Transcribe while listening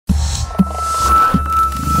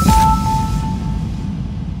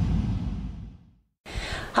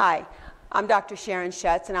Hi, I'm Dr. Sharon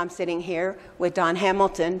Schutz, and I'm sitting here with Don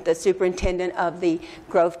Hamilton, the superintendent of the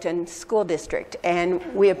Groveton School District. And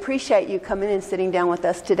we appreciate you coming and sitting down with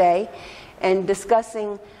us today and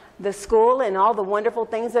discussing the school and all the wonderful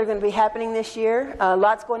things that are going to be happening this year.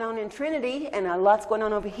 Lots going on in Trinity and lots going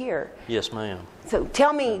on over here. Yes, ma'am. So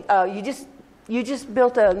tell me, you just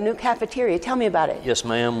built a new cafeteria. Tell me about it. Yes,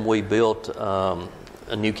 ma'am. We built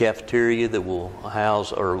a new cafeteria that will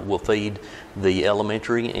house or will feed the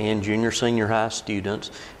elementary and junior senior high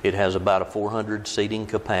students. It has about a 400 seating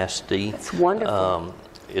capacity. That's wonderful.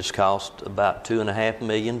 It's cost about $2.5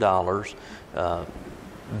 million.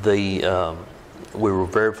 We were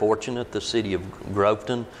very fortunate. The city of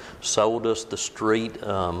Groveton sold us the street,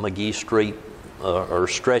 McGee Street, or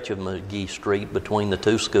stretch of McGee Street between the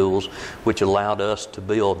two schools, which allowed us to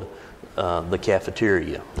build the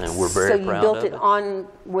cafeteria, and we're very proud of it. So you built it on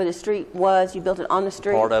where the street was? You built it on the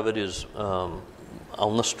street? Part of it is on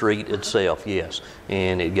the street itself, yes.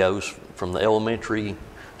 And it goes from the elementary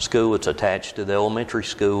school, it's attached to the elementary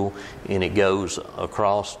school, and it goes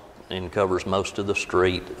across and covers most of the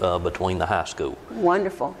street between the high school.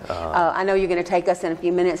 Wonderful. I know you're going to take us in a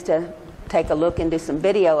few minutes to take a look and do some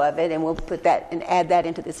video of it, and we'll put that and add that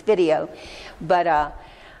into this video. But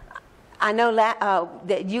I know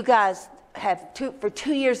that you guys have for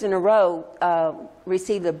 2 years in a row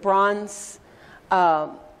received a bronze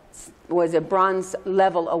bronze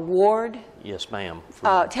level award. Yes, ma'am.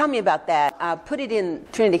 Tell me about that. I put it in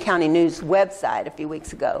Trinity County News website a few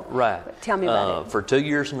weeks ago. Right. But tell me about it. For 2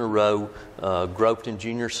 years in a row, Groveton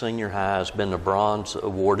Junior Senior High has been a bronze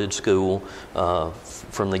awarded school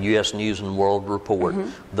from the U.S. News and World Report.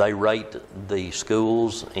 Mm-hmm. They rate the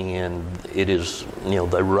schools, and it is,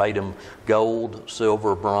 they rate them gold,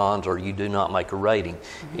 silver, bronze, or you do not make a rating.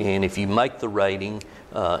 Mm-hmm. And if you make the rating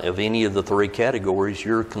of any of the three categories,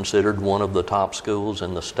 you're considered one of the top schools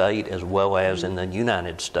in the state as well as in the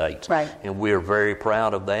United States. Right. And we're very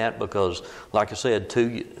proud of that because, like I said,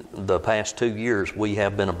 the past 2 years we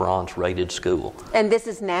have been a bronze rated school. And this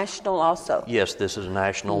is national also? Yes, this is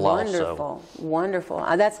national also. Wonderful.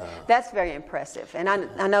 That's very impressive. And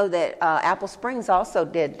I know that Apple Springs also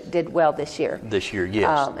did well this year. This year,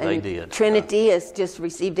 yes, they did. Trinity has just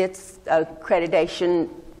received its accreditation.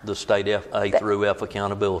 The state A through F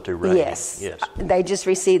accountability rating. Yes, they just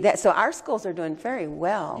received that. So our schools are doing very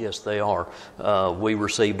well. Yes, they are. We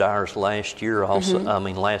received ours last year also.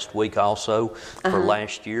 Mm-hmm. Last week also for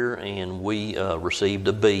last year, and we received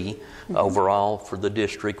a B overall for the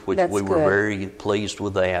district, which we were very pleased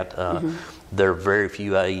with that. There are very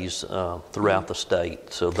few A's throughout the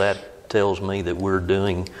state, so that tells me that we're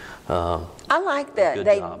doing I like that. a good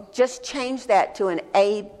They job. just changed that to an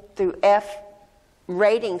A through F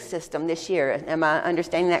rating system this year. Am I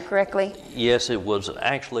understanding that correctly? Yes, it was.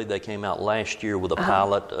 Actually, they came out last year with a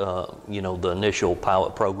pilot, the initial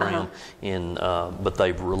pilot program, but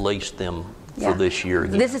they've released them for this year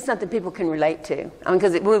again. This is something people can relate to.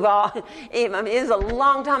 Because it was a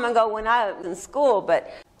long time ago when I was in school,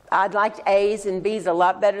 but I liked A's and B's a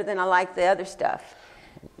lot better than I liked the other stuff.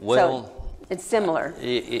 Well, so it's similar.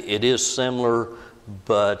 It is similar,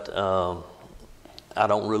 but I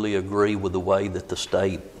don't really agree with the way that the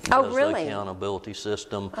state does the accountability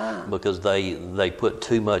system because they put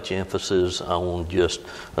too much emphasis on just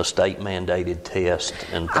a state mandated test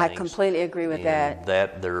and things. I completely agree with that.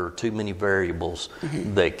 That there are too many variables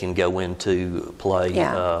that can go into play.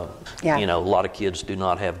 A lot of kids do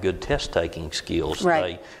not have good test taking skills.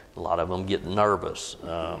 Right. A lot of them get nervous.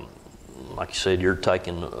 Like you said, you're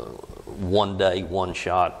taking one day, one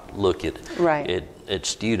shot look at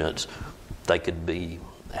students. They could be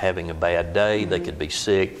having a bad day, they could be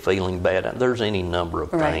sick, feeling bad. There's any number of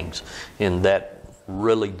things. And that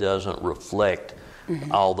really doesn't reflect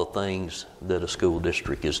all the things that a school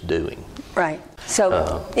district is doing. Right.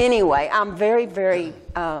 So anyway, I'm very, very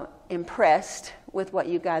impressed with what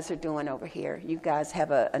you guys are doing over here. You guys have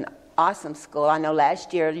an awesome school. I know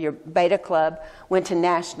last year your Beta Club went to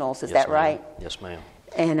nationals. Is that right? Yes, ma'am.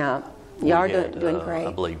 And you are doing great.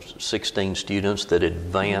 I believe 16 students that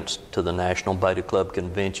advanced to the National Beta Club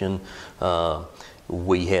Convention.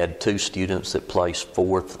 We had 2 students that placed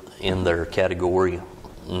 4th in their category,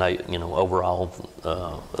 overall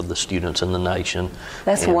of the students in the nation.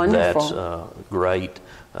 That's wonderful. That's great.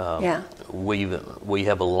 We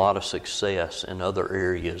have a lot of success in other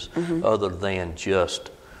areas other than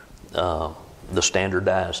just the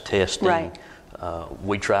standardized testing. Right.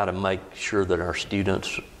 We try to make sure that our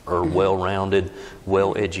students are well-rounded,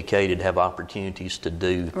 well-educated, have opportunities to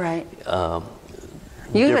do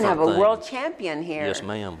You even have a things. world champion here. Yes,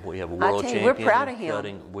 ma'am. We have a world champion. We're proud of him.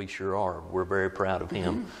 Cutting. We sure are. We're very proud of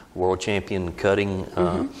him. World champion cutting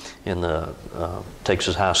in the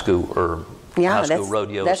Texas High School High School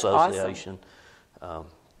Rodeo Association. Awesome.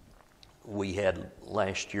 We had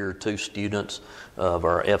last year 2 students of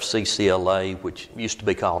our FCCLA, which used to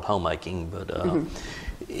be called homemaking, but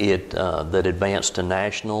that advanced to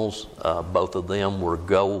nationals. Both of them were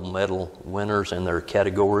gold medal winners in their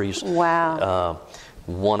categories. Wow.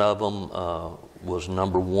 One of them was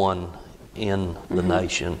 #1 in the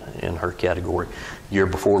nation in her category. Year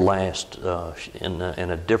before last, in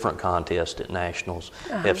a different contest at nationals,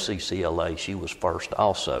 FCCLA, she was first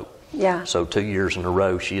also. Yeah. So 2 years in a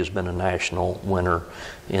row, she has been a national winner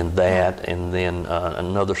in that. And then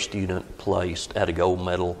another student placed at a gold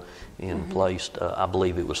medal and placed, I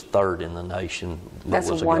believe it was 3rd in the nation, but That's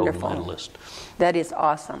was a wonderful. gold medalist. That is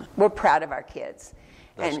awesome. We're proud of our kids.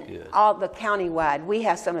 That's and good. all the county-wide, we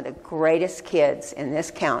have some of the greatest kids in this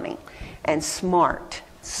county, and smart,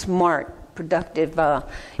 productive,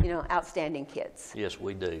 outstanding kids. Yes,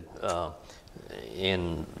 we do.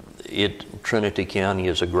 Trinity County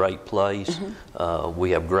is a great place.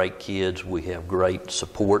 We have great kids. We have great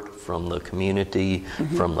support from the community,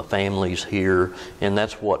 from the families here, and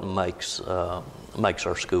that's what makes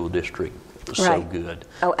our school district so good.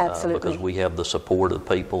 Oh, absolutely. Because we have the support of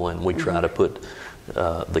people, and we try to put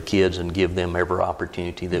the kids and give them every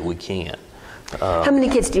opportunity that we can. How many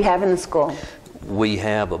kids do you have in the school? We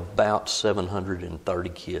have about 730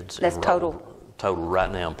 kids. That's enrolled. Total right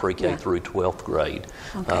now in pre-K through 12th grade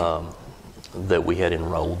that we had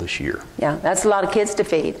enrolled this year. Yeah, that's a lot of kids to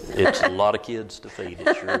feed. It's a lot of kids to feed,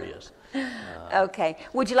 it sure is. Okay.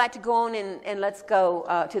 Would you like to go on and let's go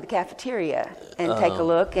to the cafeteria and take a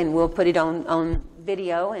look, and we'll put it on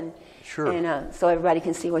video and so everybody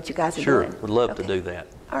can see what you guys are doing. Sure, would love to do that.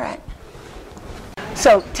 All right.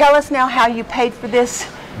 So tell us now how you paid for this.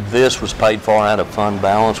 This was paid for out of fund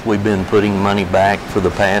balance. We've been putting money back for the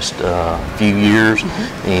past few years,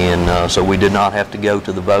 and so we did not have to go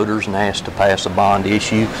to the voters and ask to pass a bond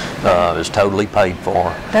issue. It was totally paid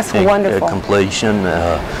for. That's wonderful. At completion,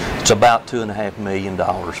 it's about $2.5 million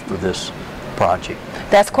for this project.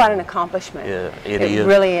 That's quite an accomplishment. Yeah, it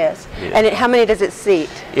really is. Yeah. And how many does it seat?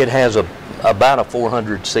 It has about a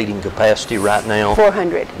 400 seating capacity right now.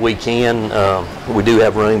 400. We do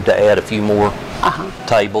have room to add a few more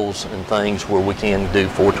tables and things where we can do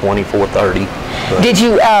 420, 430. Did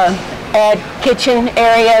you add kitchen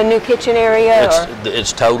area, new kitchen area?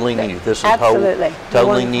 It's totally new. This is absolutely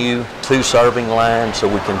totally new. 2 serving lines so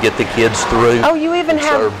we can get the kids through. Oh, you even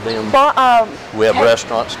have serve them. We have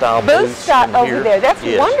restaurant style booths over there. That's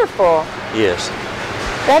wonderful. Yes.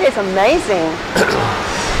 That is amazing.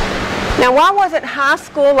 Now, why wasn't high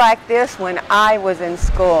school like this when I was in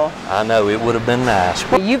school? I know, it would have been nice.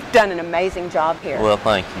 Well, you've done an amazing job here. Well,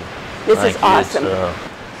 thank you. This is awesome.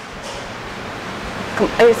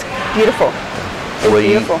 It's beautiful.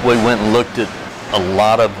 We went and looked at a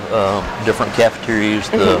lot of different cafeterias.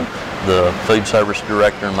 The food service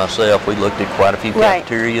director and myself, we looked at quite a few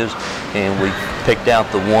cafeterias, and we picked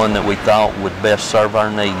out the one that we thought would best serve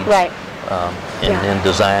our needs. Right. And then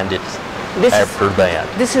designed it after that.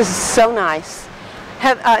 This is so nice.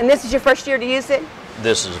 And this is your first year to use it?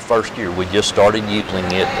 This is the first year. We just started using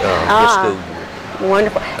it this school year.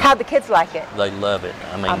 Wonderful. How'd the kids like it? They love it.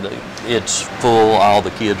 I mean, it's full. All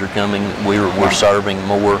the kids are coming. We're serving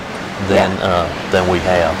more than we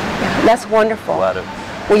have. Yeah, that's wonderful.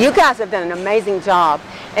 Well, you guys have done an amazing job.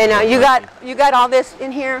 And you got all this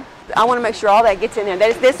in here? I want to make sure all that gets in there.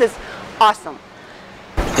 This is awesome.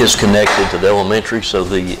 Is connected to the elementary, so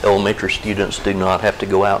the elementary students do not have to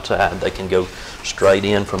go outside. They can go straight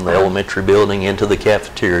in from the elementary building into the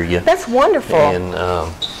cafeteria. That's wonderful. And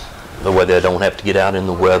the way they don't have to get out in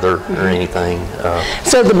the weather or anything.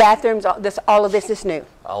 So the bathrooms, all of this is new?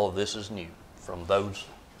 All of this is new. From those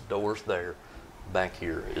doors there, back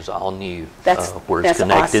here is all new. That's where it's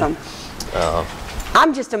connected. Awesome.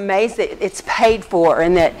 I'm just amazed that it's paid for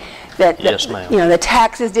and that yes, ma'am. The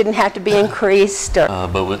taxes didn't have to be increased.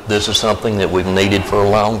 But this is something that we've needed for a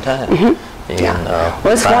long time. And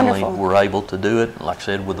well, finally wonderful. we're able to do it. Like I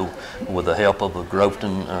said, with the help of the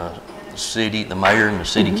Groveton city, the mayor and the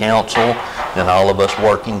city council, and all of us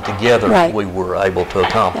working together, we were able to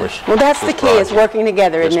accomplish. Well, that's the key, is working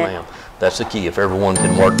together, isn't it? Yes, ma'am. That's the key. If everyone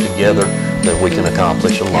can work together, then we can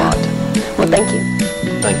accomplish a lot. Well, thank you.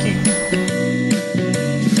 Thank you.